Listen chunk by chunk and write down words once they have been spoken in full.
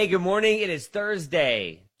Hey, good morning. It is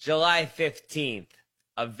Thursday, July 15th.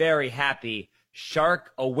 A very happy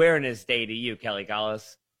Shark Awareness Day to you, Kelly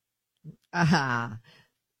Collis. I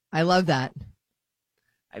love that.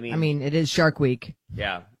 I mean, it is Shark Week.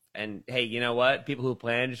 Yeah. And hey, you know what? People who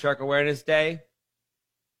planned Shark Awareness Day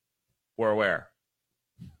were aware.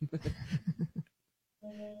 If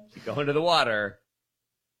you go into the water,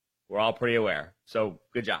 we're all pretty aware. So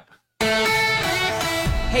good job.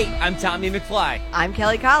 Hey, I'm Tommy McFly. I'm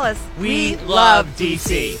Kelly Collis. We love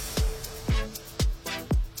DC.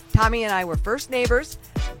 Tommy and I were first neighbors,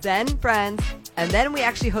 then friends, and then we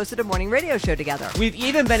actually hosted a morning radio show together. We've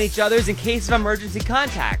even been each other's in case of emergency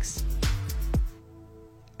contacts.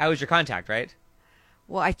 I was your contact, right?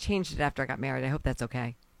 Well, I changed it after I got married. I hope that's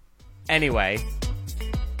okay. Anyway,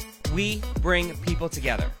 we bring people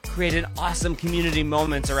together, created awesome community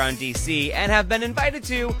moments around DC, and have been invited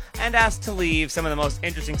to and asked to leave some of the most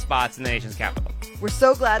interesting spots in the nation's capital. We're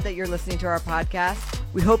so glad that you're listening to our podcast.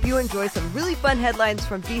 We hope you enjoy some really fun headlines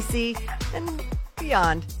from DC and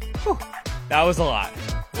beyond. Whew, that was a lot.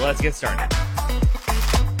 Let's get started.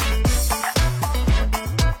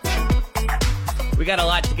 We got a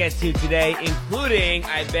lot to get to today, including,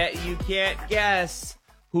 I bet you can't guess,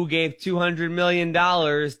 who gave $200 million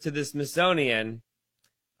to the Smithsonian.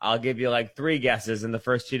 I'll give you like 3 guesses, and the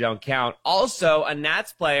first 2 don't count. Also, a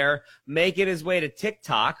Nats player making his way to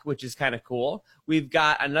TikTok, which is kind of cool. We've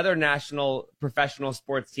got another national professional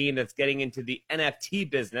sports team that's getting into the NFT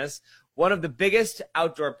business. One of the biggest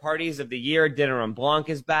outdoor parties of the year, Dinner en Blanc,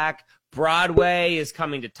 is back. Broadway is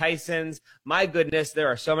coming to Tyson's. My goodness, there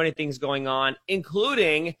are so many things going on,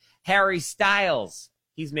 including Harry Styles.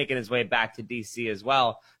 He's making his way back to D.C. as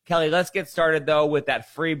well. Kelly, let's get started, though, with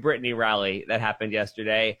that Free Britney rally that happened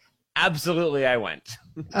yesterday. Absolutely, I went.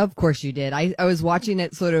 Of course you did. I was watching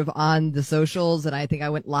it sort of on the socials, and I think I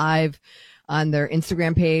went live on their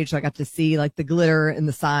Instagram page. So I got to see like the glitter and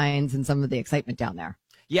the signs and some of the excitement down there.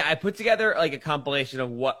 Yeah, I put together like a compilation of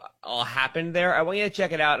what all happened there. I want you to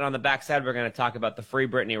check it out. And on the backside, we're going to talk about the Free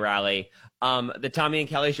Britney rally, the Tommy and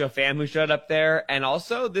Kelly Show fam who showed up there. And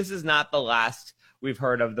also, this is not the last we've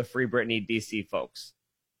heard of the Free Britney DC folks.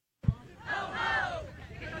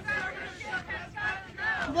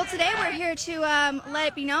 Well, today we're here to let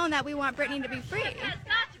it be known that we want Britney to be free.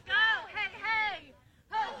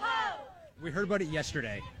 We heard about it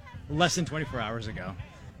yesterday, less than 24 hours ago,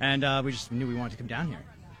 and we just knew we wanted to come down here.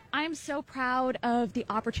 I'm so proud of the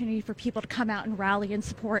opportunity for people to come out and rally and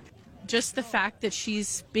support. Just the fact that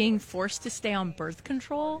she's being forced to stay on birth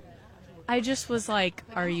control, I just was like,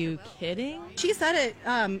 are you kidding? She said it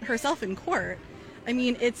herself in court. I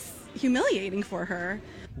mean, it's humiliating for her.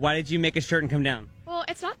 Why did you make a shirt and come down? Well,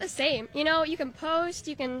 it's not the same. You know, you can post,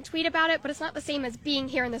 you can tweet about it, but it's not the same as being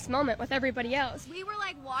here in this moment with everybody else. We were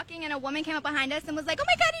like walking and a woman came up behind us and was like, "Oh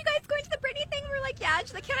my God, are you guys going to the Britney thing?" We were like, "Yeah."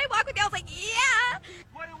 She's like, "Can I walk with you?" I was like, "Yeah."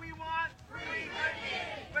 What do we want? Free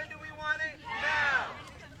Britney. When do we want it? Now.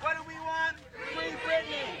 What do we want? Free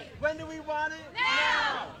Britney. When do we want it?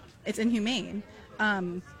 Now. It's inhumane,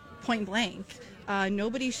 point blank.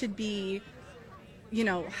 Nobody should be,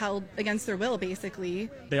 held against their will, basically.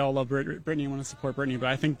 They all love Britney and want to support Britney, but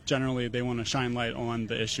I think generally they want to shine light on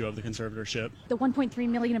the issue of the conservatorship. The 1.3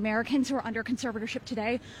 million Americans who are under conservatorship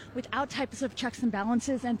today, without types of checks and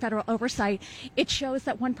balances and federal oversight, it shows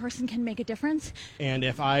that one person can make a difference. And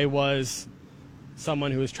if I was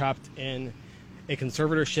someone who was trapped in a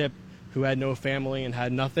conservatorship, who had no family and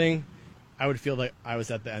had nothing, I would feel like I was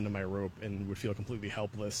at the end of my rope and would feel completely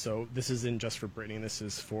helpless. So this isn't just for Britney, this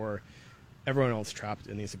is for everyone else trapped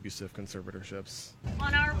in these abusive conservatorships.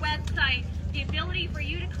 On our website, the ability for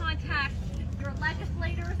you to contact your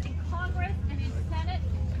legislators in Congress and in Senate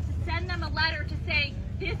to send them a letter to say,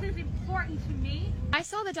 this is important to me. I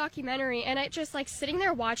saw the documentary and it just like sitting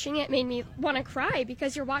there watching it made me want to cry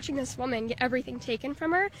because you're watching this woman get everything taken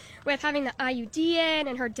from her with having the IUD in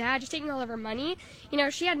and her dad just taking all of her money. You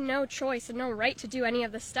know, she had no choice and no right to do any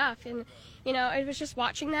of this stuff. And, you know, it was just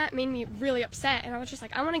watching that made me really upset. And I was just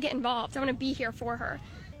like, I want to get involved. I want to be here for her.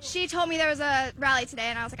 She told me there was a rally today,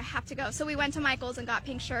 and I was like, I have to go. So we went to Michael's and got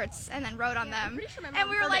pink shirts and then wrote on them. Sure and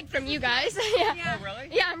we were like, from you guys. Yeah. Oh, really?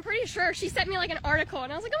 Yeah, I'm pretty sure. She sent me like an article,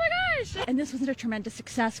 and I was like, oh my gosh. And this was a tremendous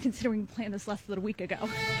success considering we planned this less than a week ago.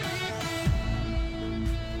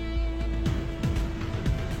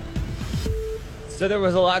 So there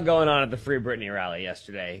was a lot going on at the Free Britney rally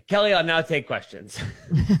yesterday. Kelly, I'll now take questions.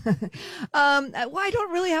 Well, I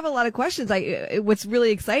don't really have a lot of questions. What's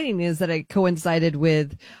really exciting is that it coincided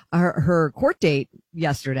with her court date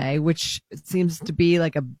yesterday, which seems to be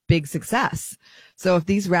like a big success. So if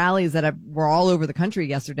these rallies that were all over the country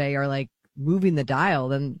yesterday are like moving the dial,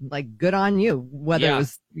 then like good on you. Whether Yeah. it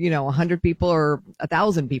was 100 people or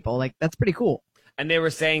 1,000 people, like that's pretty cool. And they were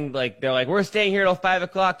saying they're like, we're staying here till 5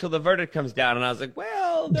 o'clock till the verdict comes down. And I was like,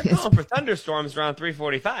 well, they're calling for thunderstorms around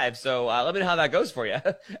 3:45. So let me know how that goes for you.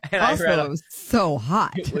 And Also, it was so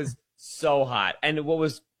hot. It was so hot. And what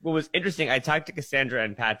was interesting, I talked to Cassandra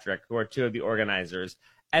and Patrick, who are two of the organizers,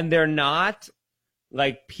 and they're not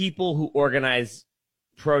like people who organize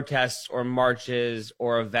protests or marches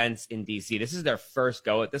or events in DC. This is their first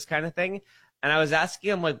go at this kind of thing. And I was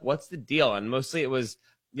asking them, like, what's the deal? And mostly it was,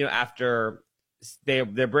 after they're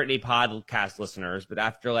Britney podcast listeners, but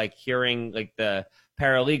after like hearing like the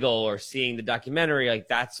paralegal or seeing the documentary, like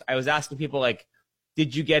I was asking people like,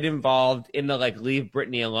 did you get involved in the like leave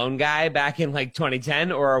Britney alone guy back in like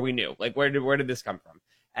 2010, or are we new? Like where did this come from?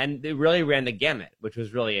 And it really ran the gamut, which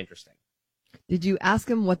was really interesting. Did you ask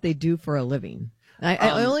them what they do for a living? And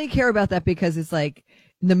I only care about that because it's like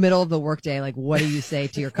in the middle of the workday. Like, what do you say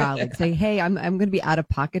to your colleagues? Say, hey, I'm going to be out of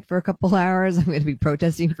pocket for a couple hours. I'm going to be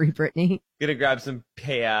protesting Free Britney. Gonna grab some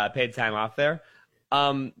paid time off there.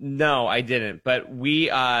 No, I didn't. But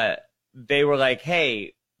they were like,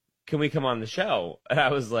 hey, can we come on the show? And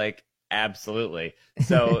I was like, absolutely.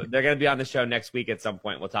 So they're going to be on the show next week at some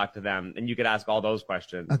point. We'll talk to them and you could ask all those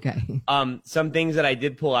questions. Okay. Some things that I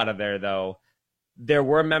did pull out of there though, there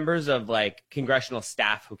were members of like congressional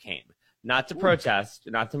staff who came, not to protest,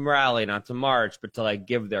 not to rally, not to march, but to like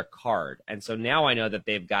give their card. And so now I know that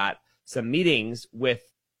they've got some meetings with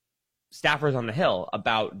staffers on the Hill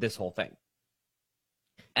about this whole thing.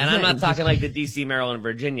 And I'm not talking like the DC, Maryland,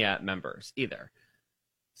 Virginia members either.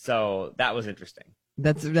 So that was interesting.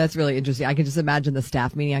 That's really interesting. I can just imagine the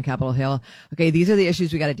staff meeting on Capitol Hill. Okay, these are the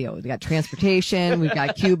issues we got to deal with. We got transportation, we've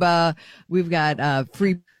got Cuba, we've got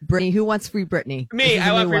Free Britney. Who wants Free Britney? Me,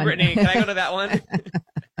 I want Free Britney. Can I go to that one?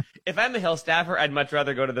 If I'm a Hill staffer, I'd much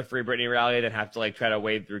rather go to the Free Britney rally than have to like try to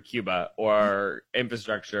wade through Cuba or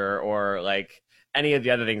infrastructure or like any of the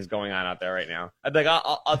other things going on out there right now. I'd be like,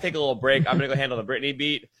 I'll take a little break. I'm gonna go handle the Britney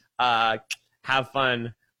beat. Have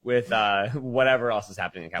fun with whatever else is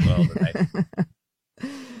happening in Capitol Hill tonight.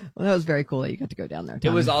 Well, that was very cool that you got to go down there,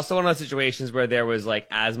 Tommy. It was also one of those situations where there was like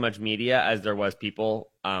as much media as there was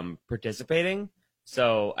people participating.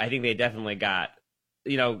 So I think they definitely got,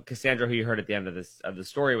 Cassandra, who you heard at the end of the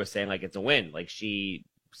story, was saying like it's a win. Like she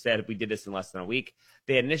said, if we did this in less than a week,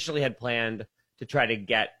 they initially had planned to try to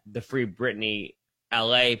get the Free Britney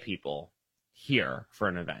LA people here for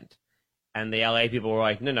an event, and the LA people were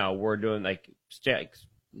like, no, we're doing like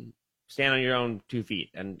stand on your own 2 feet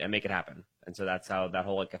and make it happen. And so that's how that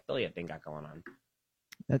whole like affiliate thing got going on.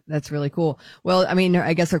 That's really cool. Well, I mean,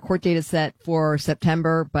 I guess her court date is set for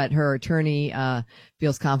September, but her attorney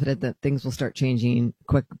feels confident that things will start changing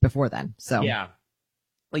quick before then. So yeah.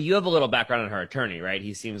 Well, you have a little background on her attorney, right?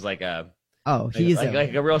 He seems like he's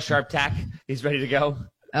like a real sharp tack. He's ready to go.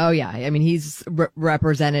 Oh yeah, I mean he's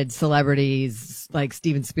represented celebrities like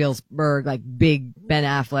Steven Spielberg, like big Ben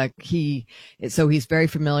Affleck. So he's very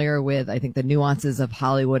familiar with, I think, the nuances of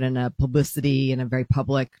Hollywood and a publicity and a very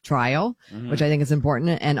public trial, which I think is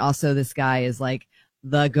important. And also this guy is like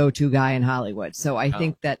the go-to guy in Hollywood. So I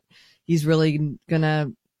think that he's really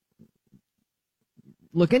gonna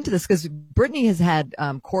look into this because Britney has had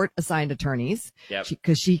court assigned attorneys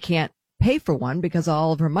because she can't pay for one because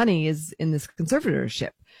all of her money is in this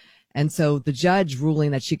conservatorship. And so the judge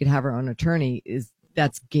ruling that she could have her own attorney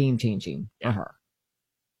that's game changing for her.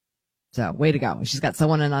 So way to go. She's got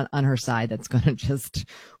someone on her side that's going to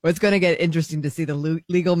it's going to get interesting to see the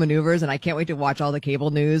legal maneuvers. And I can't wait to watch all the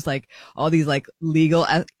cable news. Like all these like legal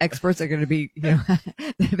experts are going to be,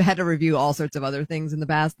 they've had to review all sorts of other things in the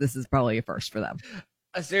past. This is probably a first for them.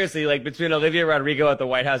 Seriously, like between Olivia Rodrigo at the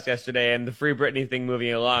White House yesterday and the Free Britney thing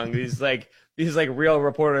moving along, these real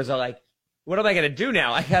reporters are like, what am I going to do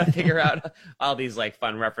now? I got to figure out all these like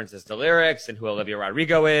fun references to lyrics and who Olivia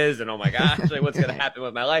Rodrigo is. And oh my gosh, like what's going to happen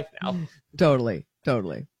with my life now? Totally.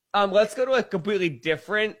 Let's go to a completely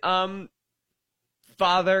different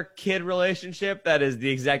father-kid relationship that is the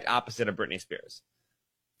exact opposite of Britney Spears.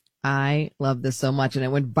 I love this so much. And it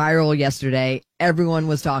went viral yesterday. Everyone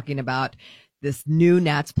was talking about this new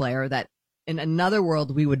Nats player that in another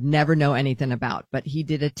world we would never know anything about, but he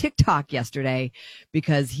did a TikTok yesterday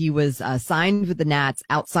because he was signed with the Nats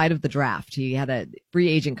outside of the draft. He had a free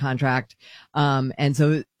agent contract. And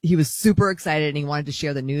so he was super excited and he wanted to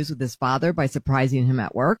share the news with his father by surprising him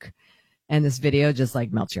at work. And this video just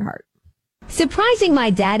like melts your heart. Surprising my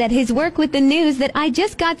dad at his work with the news that I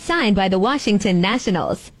just got signed by the Washington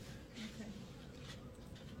Nationals.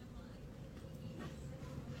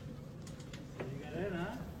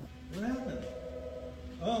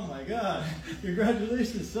 Oh my God!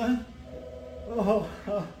 Congratulations, son. Oh.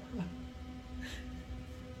 Oh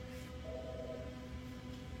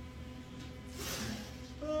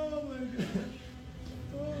my god.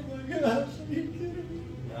 Oh my gosh. Are you kidding me?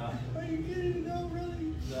 Yeah. Are you kidding me? No,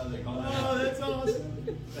 really? No, they call oh, that's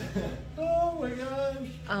awesome. Oh my gosh.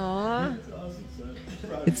 Aww. That's awesome, son.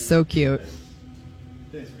 It's so cute.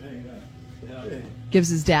 Thanks for hanging out. Yeah. Gives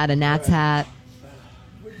his dad a Nats hat.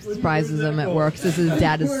 Surprises him at work. Says his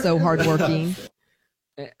dad is so hardworking.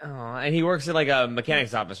 And he works at like a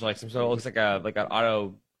mechanic's office, or like some sort of looks like an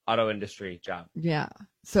auto industry job. Yeah.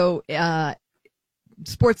 So,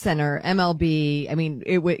 Sports Center, MLB. I mean,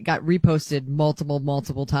 it got reposted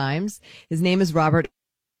multiple times. His name is Robert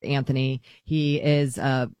Anthony. He is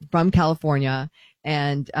from California,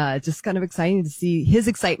 and it's just kind of exciting to see his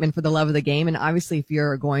excitement for the love of the game. And obviously, if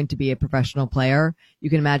you're going to be a professional player,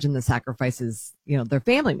 you can imagine the sacrifices their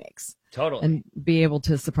family makes. Totally. And be able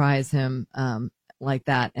to surprise him like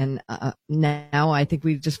that. And now I think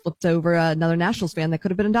we've just flipped over another Nationals fan that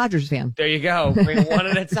could have been a Dodgers fan. There you go. Bring one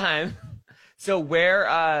at a time. So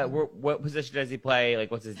what position does he play?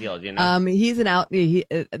 Like, what's his deal? Do you know? He's an I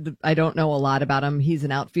don't know a lot about him. He's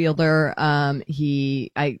an outfielder.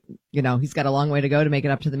 He's got a long way to go to make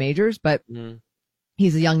it up to the majors, but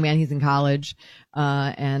he's a young man. He's in college.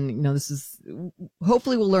 And this is,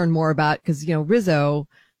 hopefully we'll learn more about, cause Rizzo,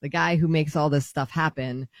 the guy who makes all this stuff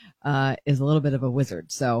happen, is a little bit of a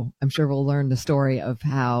wizard. So I'm sure we'll learn the story of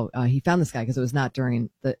how, he found this guy, cause it was not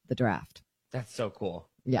during the draft. That's so cool.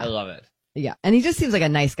 Yeah. I love it. Yeah. And he just seems like a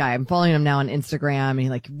nice guy. I'm following him now on Instagram, and he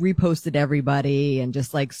reposted everybody and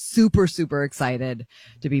just super, super excited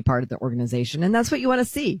to be part of the organization. And that's what you want to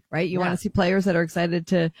see, right? You want to see players that are excited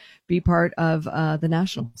to be part of the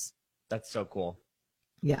Nationals. That's so cool.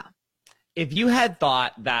 Yeah. If you had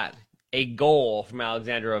thought that a goal from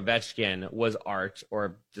Alexander Ovechkin was art,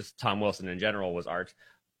 or just Tom Wilson in general was art,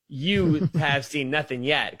 you have seen nothing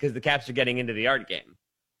yet, because the Caps are getting into the art game.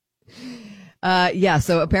 Yeah.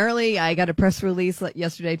 So apparently I got a press release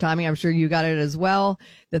yesterday, Tommy. I'm sure you got it as well,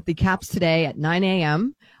 that the Caps today at 9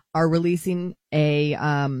 a.m. are releasing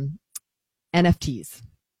NFTs.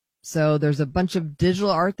 So there's a bunch of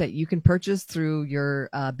digital art that you can purchase through your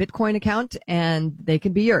Bitcoin account, and they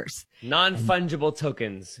can be yours. Non-fungible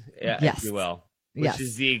tokens, yes. if you will, which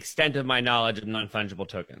is the extent of my knowledge of non-fungible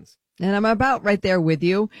tokens. And I'm about right there with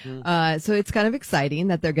you. So it's kind of exciting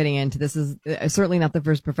that they're getting into this. Is certainly not the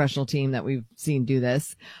first professional team that we've seen do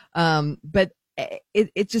this. But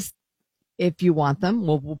it just, if you want them,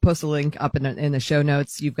 we'll post a link up in the show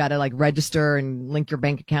notes. You've got to register and link your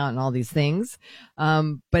bank account and all these things.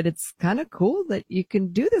 But it's kind of cool that you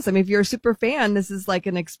can do this. I mean, if you're a super fan, this is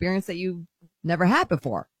an experience that you've never had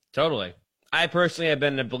before. Totally. I personally have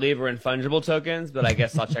been a believer in fungible tokens, but I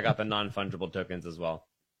guess I'll check out the non-fungible tokens as well.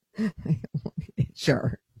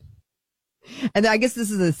 Sure. And I guess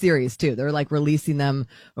this is a series too. They're releasing them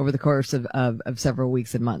over the course of several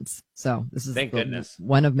weeks and months. So this is Thank goodness.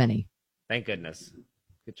 One of many. Thank goodness.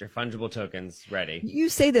 Get your fungible tokens ready. You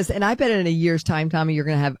say this, and I bet in a year's time, Tommy, you're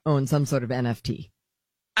going to own some sort of NFT.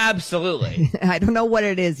 Absolutely. I don't know what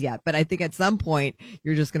it is yet, but I think at some point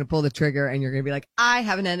you're just going to pull the trigger and you're going to be like, I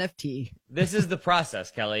have an NFT. This is the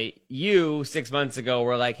process, Kelly. You 6 months ago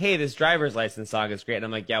were like, hey, this driver's license song is great. And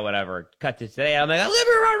I'm like, yeah, whatever. Cut to today. I'm like,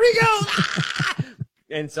 Olivia Rodrigo.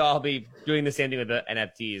 And so I'll be doing the same thing with the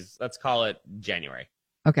NFTs. Let's call it January.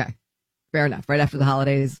 Okay. Fair enough. Right after the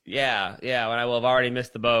holidays. Yeah. When I will have already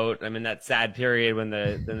missed the boat. I'm in that sad period when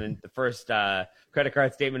the first credit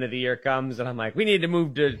card statement of the year comes, and I'm like, we need to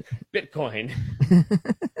move to Bitcoin.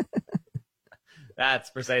 That's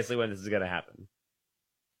precisely when this is going to happen.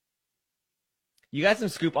 You got some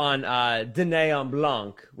scoop on dîner en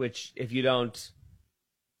blanc, which, if you don't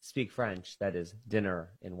speak French, that is dinner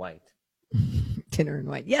in white. Dinner in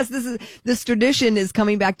white. Yes, this tradition is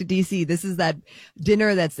coming back to DC. This is that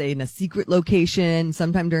dinner that's in a secret location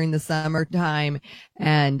sometime during the summertime,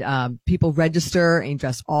 and people register and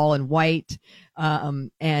dress all in white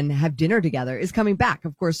and have dinner together. Is coming back.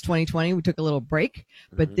 Of course, 2020 we took a little break,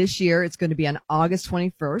 but this year it's going to be on August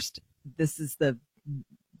 21st. This is the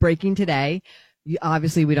breaking today.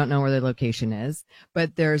 Obviously, we don't know where the location is,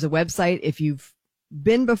 but there's a website. If you've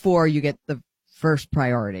been before, you get the first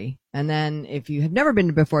priority. And then if you have never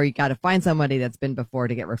been before, you got to find somebody that's been before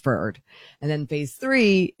to get referred. And then phase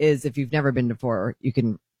 3 is if you've never been before, you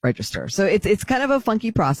can register. So it's kind of a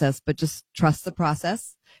funky process, but just trust the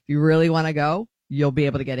process. If you really want to go, you'll be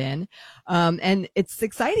able to get in. And it's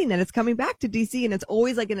exciting that it's coming back to DC, and it's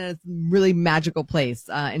always in a really magical place.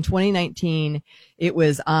 In 2019, it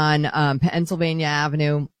was on Pennsylvania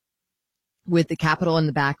Avenue, with the Capitol in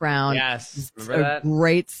the background. Yes, it's remember that?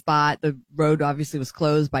 Great spot. The road obviously was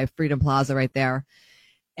closed by Freedom Plaza right there.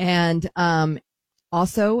 And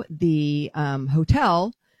also the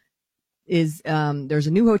hotel is there's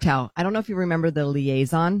a new hotel. I don't know if you remember the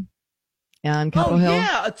Liaison on Capitol Hill.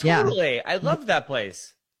 Yeah, totally. I love that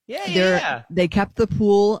place. Yeah. They kept the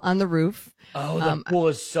pool on the roof. Oh, the pool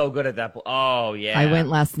is so good at that pool. Oh, yeah. I went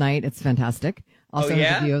last night. It's fantastic. Also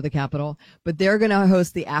has a view of the Capitol. But they're going to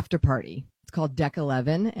host the after party. It's called Deck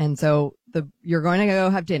 11. And so you're going to go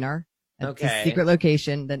have dinner at the secret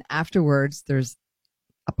location. Then afterwards, there's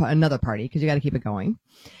another party because you got to keep it going.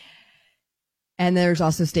 And there's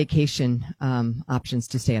also staycation options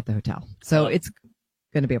to stay at the hotel. So it's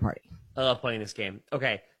going to be a party. I love playing this game.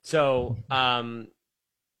 Okay, so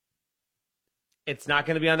it's not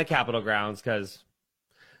going to be on the Capitol grounds because,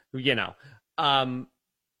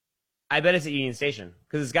 I bet it's at Union Station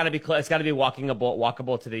because it's got to be it's got to be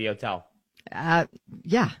walkable to the hotel.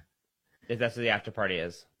 Yeah. If that's where the after party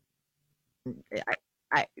is.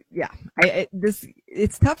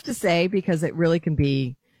 It's tough to say because it really can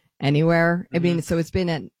be anywhere. I mean, so it's been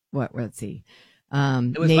at let's see.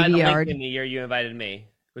 It was Navy by the Yard. Lincoln the year you invited me,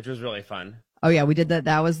 which was really fun. Oh yeah, we did that.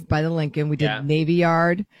 That was by the Lincoln. We did Navy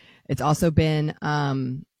Yard. It's also been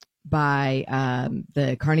by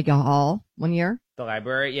the Carnegie Hall one year. The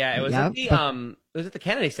library, yeah. It was at the it was at the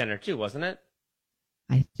Kennedy Center too, wasn't it?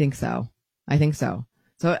 I think so.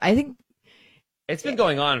 So I think it's been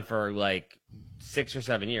going on for like 6 or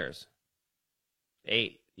 7 years,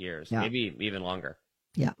 8 years, maybe even longer.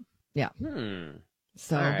 Yeah.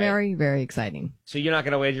 So All right. very, very exciting. So you're not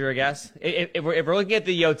going to wager a guess? If we're looking at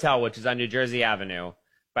the hotel, which is on New Jersey Avenue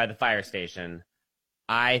by the fire station,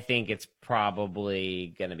 I think it's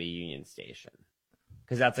probably going to be Union Station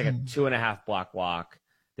because that's like a 2.5 block walk.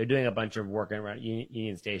 They're doing a bunch of work around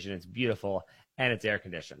Union Station. It's beautiful and it's air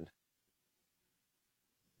conditioned.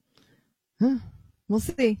 We'll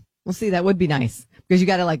see. That would be nice because you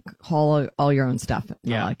got to like haul all your own stuff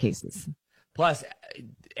in a lot of cases. Plus,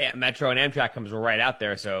 Metro and Amtrak comes right out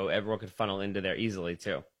there, so everyone could funnel into there easily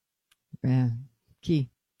too. Yeah, key.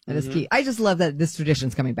 That is key. I just love that this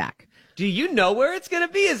tradition's coming back. Do you know where it's going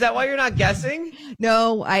to be? Is that why you're not guessing?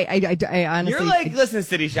 No, I honestly. You're like, listen,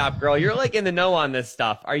 City Shop girl. You're like in the know on this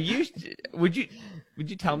stuff. Are you? Would you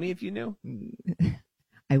tell me if you knew?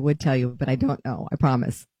 I would tell you, but I don't know. I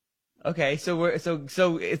promise. Okay, so it's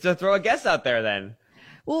a throw a guess out there then.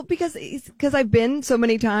 Well, because I've been so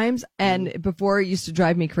many times, and before it used to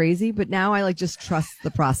drive me crazy, but now I like just trust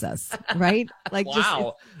the process, right? Like,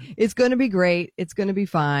 wow. It's going to be great. It's going to be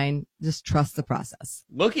fine. Just trust the process.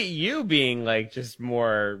 Look at you being like just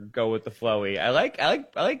more go with the flowy. I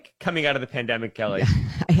like coming out of the pandemic, Kelly.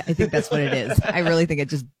 Yeah, I think that's what it is. I really think it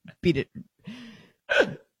just beat it out of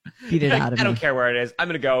me. I don't care where it is. I'm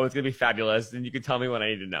gonna go. It's gonna be fabulous, and you can tell me when I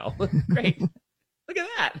need to know. Great. Look at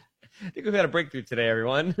that. I think we've had a breakthrough today,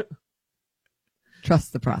 everyone.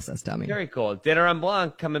 Trust the process, dummy. Very cool. Dinner on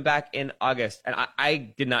Blanc coming back in August. And I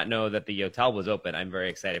did not know that the hotel was open. I'm very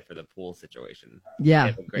excited for the pool situation.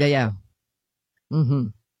 Yeah. Yeah. Mm-hmm.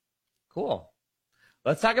 Cool.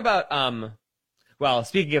 Let's talk about, well,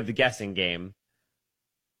 speaking of the guessing game,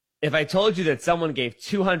 if I told you that someone gave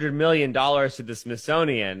 $200 million to the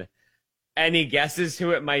Smithsonian, any guesses who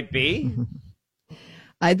it might be?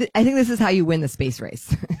 I think this is how you win the space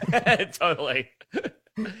race. Totally.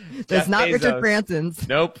 That's not Bezos. Richard Branson's.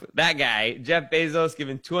 Nope, that guy. Jeff Bezos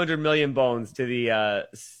giving 200 million bones to the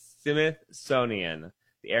Smithsonian,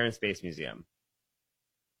 the Air and Space Museum.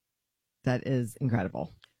 That is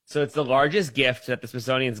incredible. So it's the largest gift that the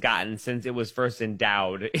Smithsonian's gotten since it was first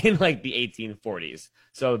endowed in like the 1840s.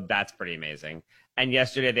 So that's pretty amazing. And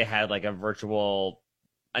yesterday they had like a virtual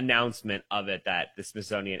announcement of it that the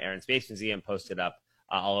Smithsonian Air and Space Museum posted up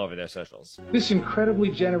all over their socials. This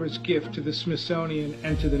incredibly generous gift to the Smithsonian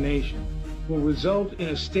and to the nation will result in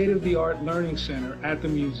a state-of-the-art learning center at the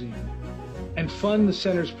museum and fund the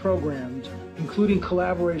center's programs, including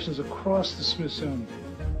collaborations across the Smithsonian.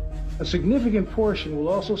 A significant portion will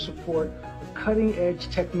also support a cutting-edge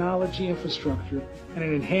technology infrastructure and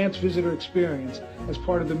an enhanced visitor experience as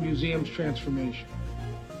part of the museum's transformation.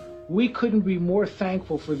 We couldn't be more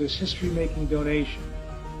thankful for this history-making donation,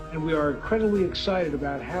 and we are incredibly excited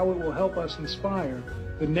about how it will help us inspire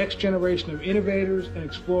the next generation of innovators and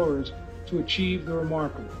explorers to achieve the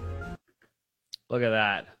remarkable. Look at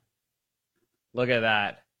that. Look at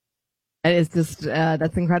that. It is just,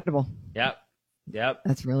 that's incredible. Yep.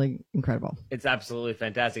 That's really incredible. It's absolutely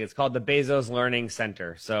fantastic. It's called the Bezos Learning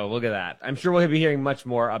Center. So look at that. I'm sure we'll be hearing much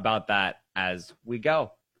more about that as we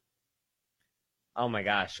go. Oh my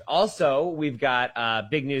gosh. Also, we've got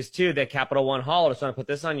big news too that Capital One Hall, I just want to put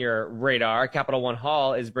this on your radar. Capital One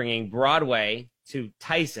Hall is bringing Broadway to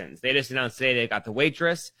Tyson's. They just announced today they've got The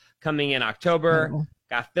Waitress coming in October,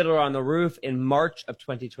 got Fiddler on the Roof in March of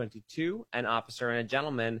 2022, and Officer and a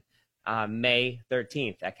Gentleman May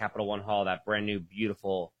 13th at Capital One Hall, that brand new,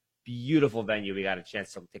 beautiful, beautiful venue we got a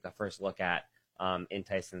chance to take a first look at in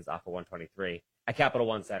Tyson's off of 123. At Capital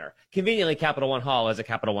One Center. Conveniently, Capital One Hall is a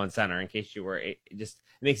Capital One Center, in case you were, it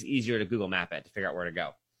makes it easier to Google map it to figure out where to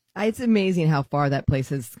go. It's amazing how far that place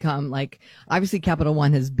has come. Like, obviously, Capital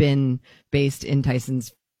One has been based in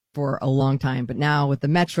Tyson's for a long time, but now with the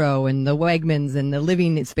Metro and the Wegmans and the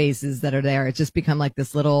living spaces that are there, it's just become like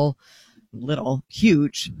this little,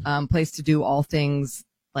 huge place to do all things.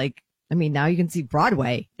 Like, I mean, now you can see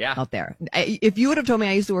Broadway out there. If you would have told me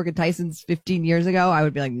I used to work at Tyson's 15 years ago, I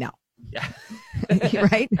would be like, no. Yeah.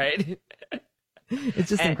 Right? Right. It's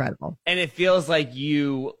just incredible. And it feels like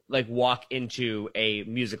you walk into a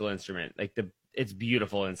musical instrument. It's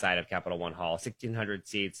beautiful inside of Capital One Hall. 1,600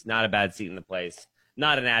 seats, not a bad seat in the place.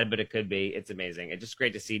 Not an ad, but it could be. It's amazing. It's just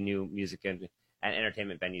great to see new music and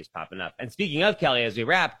entertainment venues popping up. And speaking of Kelly, as we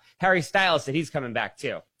wrap, Harry Styles said he's coming back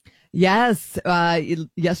too. Yes.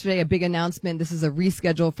 Yesterday, a big announcement. This is a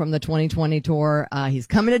reschedule from the 2020 tour. He's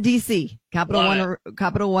coming to DC, Capital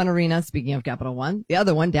One Arena. Speaking of Capital One, the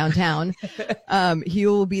other one downtown. He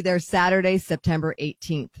will be there Saturday, September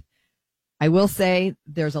 18th. I will say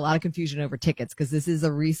there's a lot of confusion over tickets because this is a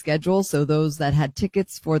reschedule. So those that had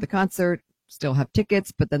tickets for the concert still have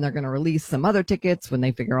tickets, but then they're going to release some other tickets when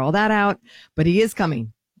they figure all that out. But he is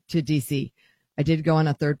coming to DC. I did go on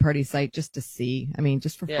a third-party site just to see. I mean,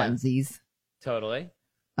 just for funsies. Totally.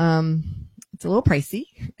 It's a little pricey,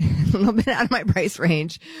 a little bit out of my price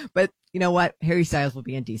range. But you know what? Harry Styles will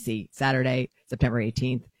be in D.C. Saturday, September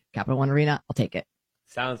 18th, Capital One Arena. I'll take it.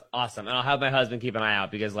 Sounds awesome. And I'll have my husband keep an eye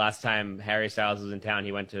out because last time Harry Styles was in town,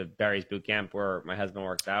 he went to Barry's boot camp where my husband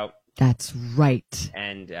works out. That's right.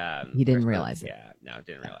 And he didn't realize it. Yeah, no,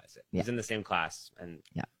 didn't realize it. Yeah. He's in the same class and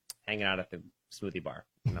hanging out at the smoothie bar.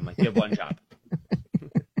 And I'm like, you have one job.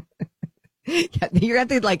 Yeah, you're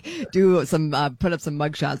gonna have to do some put up some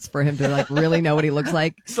mugshots for him to really know what he looks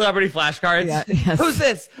like. Celebrity flashcards. Yeah, yes. Who's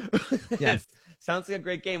this? Yes. Sounds like a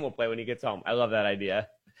great game we'll play when he gets home. I love that idea.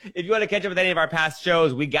 If you want to catch up with any of our past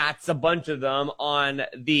shows, we got a bunch of them on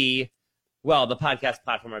the podcast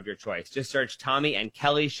platform of your choice. Just search Tommy and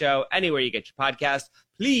Kelly Show anywhere you get your podcast.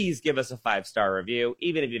 Please give us a 5-star review,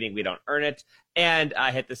 even if you think we don't earn it. And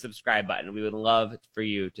hit the subscribe button. We would love for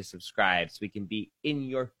you to subscribe so we can be in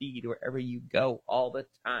your feed wherever you go all the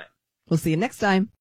time. We'll see you next time.